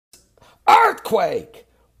Earthquake!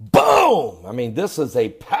 Boom! I mean, this is a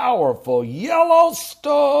powerful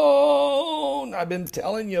Yellowstone. I've been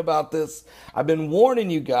telling you about this. I've been warning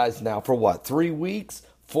you guys now for what, 3 weeks,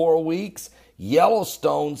 4 weeks?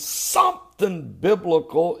 Yellowstone, something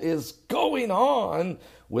biblical is going on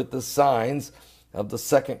with the signs of the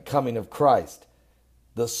second coming of Christ.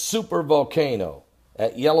 The super volcano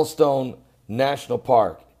at Yellowstone National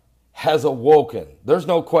Park has awoken. There's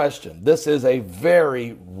no question. This is a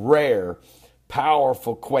very rare,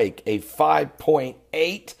 powerful quake. A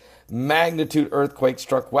 5.8 magnitude earthquake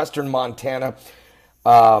struck western Montana,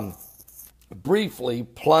 briefly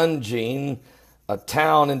plunging a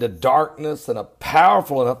town into darkness, and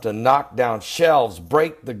powerful enough to knock down shelves,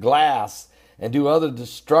 break the glass, and do other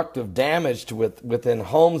destructive damage within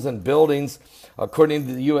homes and buildings. According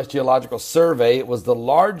to the U.S. Geological Survey, it was the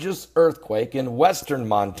largest earthquake in western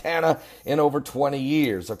Montana in over 20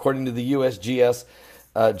 years, according to the USGS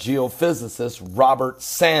geophysicist Robert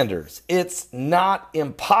Sanders. It's not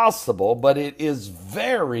impossible, but it is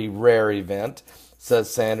very rare event,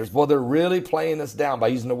 says Sanders. Boy, they're really playing this down by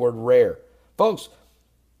using the word rare. Folks,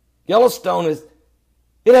 Yellowstone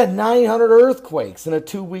it had 900 earthquakes in a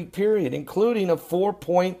 2-week period, including a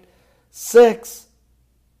 4.6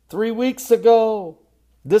 3 weeks ago.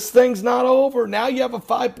 This thing's not over. Now you have a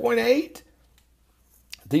 5.8.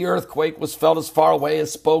 The earthquake was felt as far away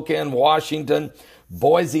as Spokane, Washington,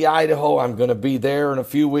 Boise, Idaho. I'm going to be there in a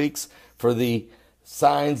few weeks for the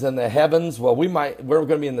Signs in the Heavens. Well, we're going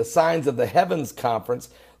to be in the Signs of the Heavens conference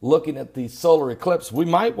looking at the solar eclipse. We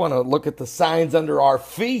might want to look at the signs under our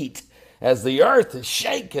feet as the earth is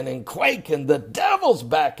shaking and quaking. The devil's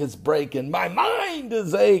back is breaking. My mind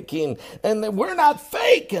is aching. And we're not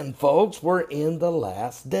faking, folks. We're in the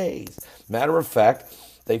last days. Matter of fact,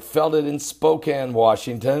 they felt it in Spokane,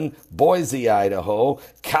 Washington, Boise, Idaho,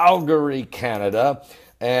 Calgary, Canada,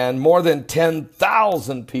 and more than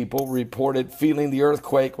 10,000 people reported feeling the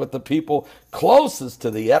earthquake, with the people closest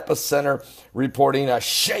to the epicenter reporting a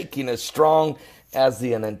shaking as strong as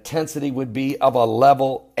the intensity would be of a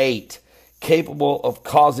level 8, capable of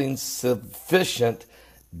causing sufficient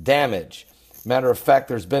damage. Matter of fact,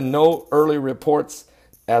 there's been no early reports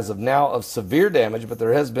as of now of severe damage, but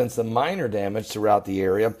there has been some minor damage throughout the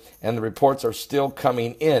area, and the reports are still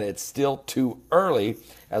coming in. It's still too early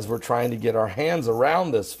as we're trying to get our hands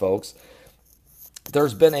around this, folks.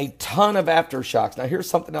 There's been a ton of aftershocks. Now, here's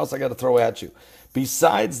something else I got to throw at you.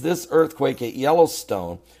 Besides this earthquake at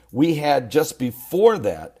Yellowstone, we had just before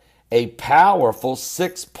that a powerful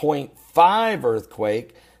 6.5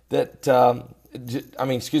 earthquake that,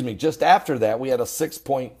 just after that, we had a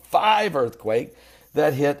 6.5 earthquake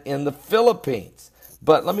that hit in the Philippines.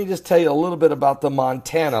 But let me just tell you a little bit about the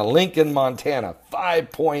Montana, Lincoln, Montana,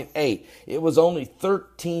 5.8. It was only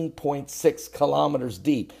 13.6 kilometers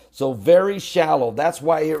deep, so very shallow. That's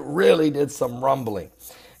why it really did some rumbling.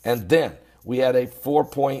 And then we had a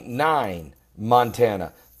 4.9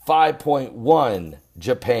 Montana, 5.1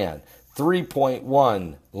 Japan,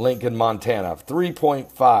 3.1 Lincoln, Montana,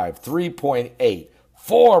 3.5, 3.8,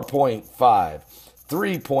 4.5.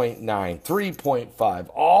 3.9, 3.5,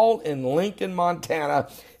 all in Lincoln, Montana,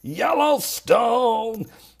 Yellowstone.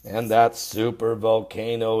 And that super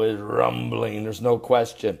volcano is rumbling, there's no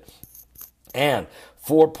question. And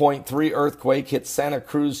 4.3 earthquake hit Santa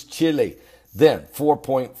Cruz, Chile. Then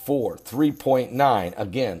 4.4, 3.9,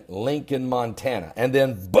 again, Lincoln, Montana. And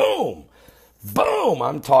then boom,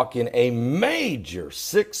 I'm talking a major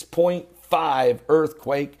 6.5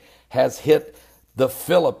 earthquake has hit the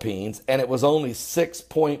Philippines, and it was only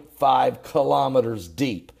 6.5 kilometers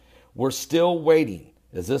deep. We're still waiting,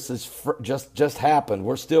 as this is just happened.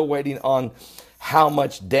 We're still waiting on how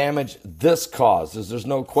much damage this caused. There's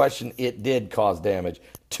no question it did cause damage.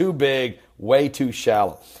 Too big, way too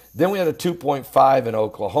shallow. Then we had a 2.5 in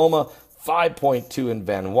Oklahoma, 5.2 in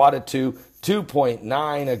Vanuatu,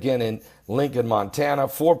 2.9 again in Lincoln, Montana,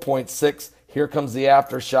 4.6. Here comes the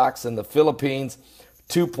aftershocks in the Philippines.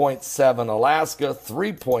 2.7 Alaska,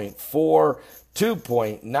 3.4,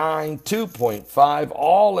 2.9, 2.5,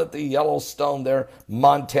 all at the Yellowstone there,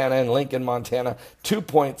 Montana and Lincoln, Montana.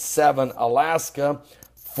 2.7 Alaska,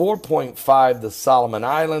 4.5 the Solomon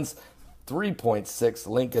Islands, 3.6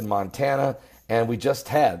 Lincoln, Montana, and we just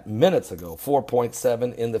had minutes ago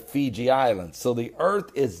 4.7 in the Fiji Islands. So the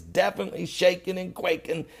earth is definitely shaking and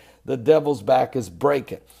quaking. The devil's back is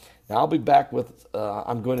breaking. Now, I'll be back with,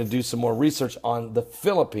 I'm going to do some more research on the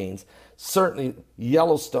Philippines. Certainly,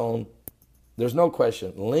 Yellowstone, there's no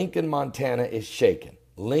question. Lincoln, Montana is shaken.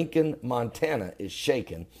 Lincoln, Montana is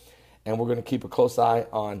shaken. And we're going to keep a close eye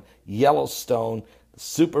on Yellowstone, the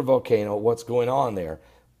super volcano, what's going on there.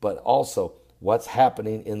 But also, what's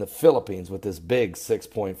happening in the Philippines with this big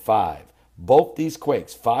 6.5. Both these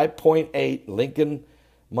quakes, 5.8 Lincoln,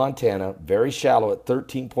 Montana, very shallow at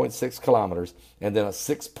 13.6 kilometers, and then a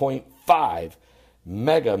 6.5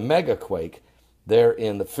 mega quake there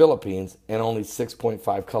in the Philippines and only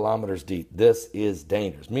 6.5 kilometers deep. This is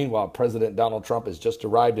dangerous. Meanwhile, President Donald Trump has just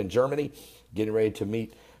arrived in Germany, getting ready to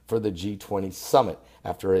meet for the G20 summit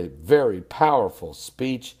after a very powerful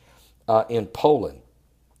speech in Poland,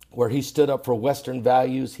 where he stood up for Western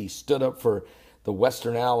values. He stood up for the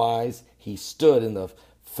Western allies. He stood in the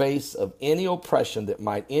face of any oppression that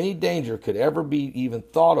might, any danger could ever be even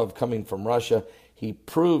thought of coming from Russia. He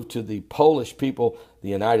proved to the Polish people the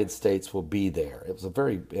United States will be there. It was a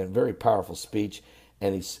very powerful speech,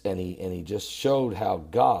 and he just showed how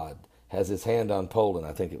God has his hand on Poland.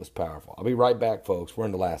 I think it was powerful. I'll be right back, folks. We're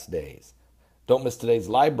in the last days. Don't miss today's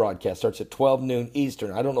live broadcast. Starts at 12 noon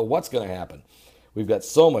Eastern. I don't know what's going to happen. We've got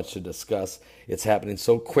so much to discuss. It's happening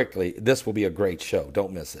so quickly. This will be a great show.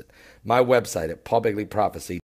 Don't miss it. My website at Paul Begley Prophecy.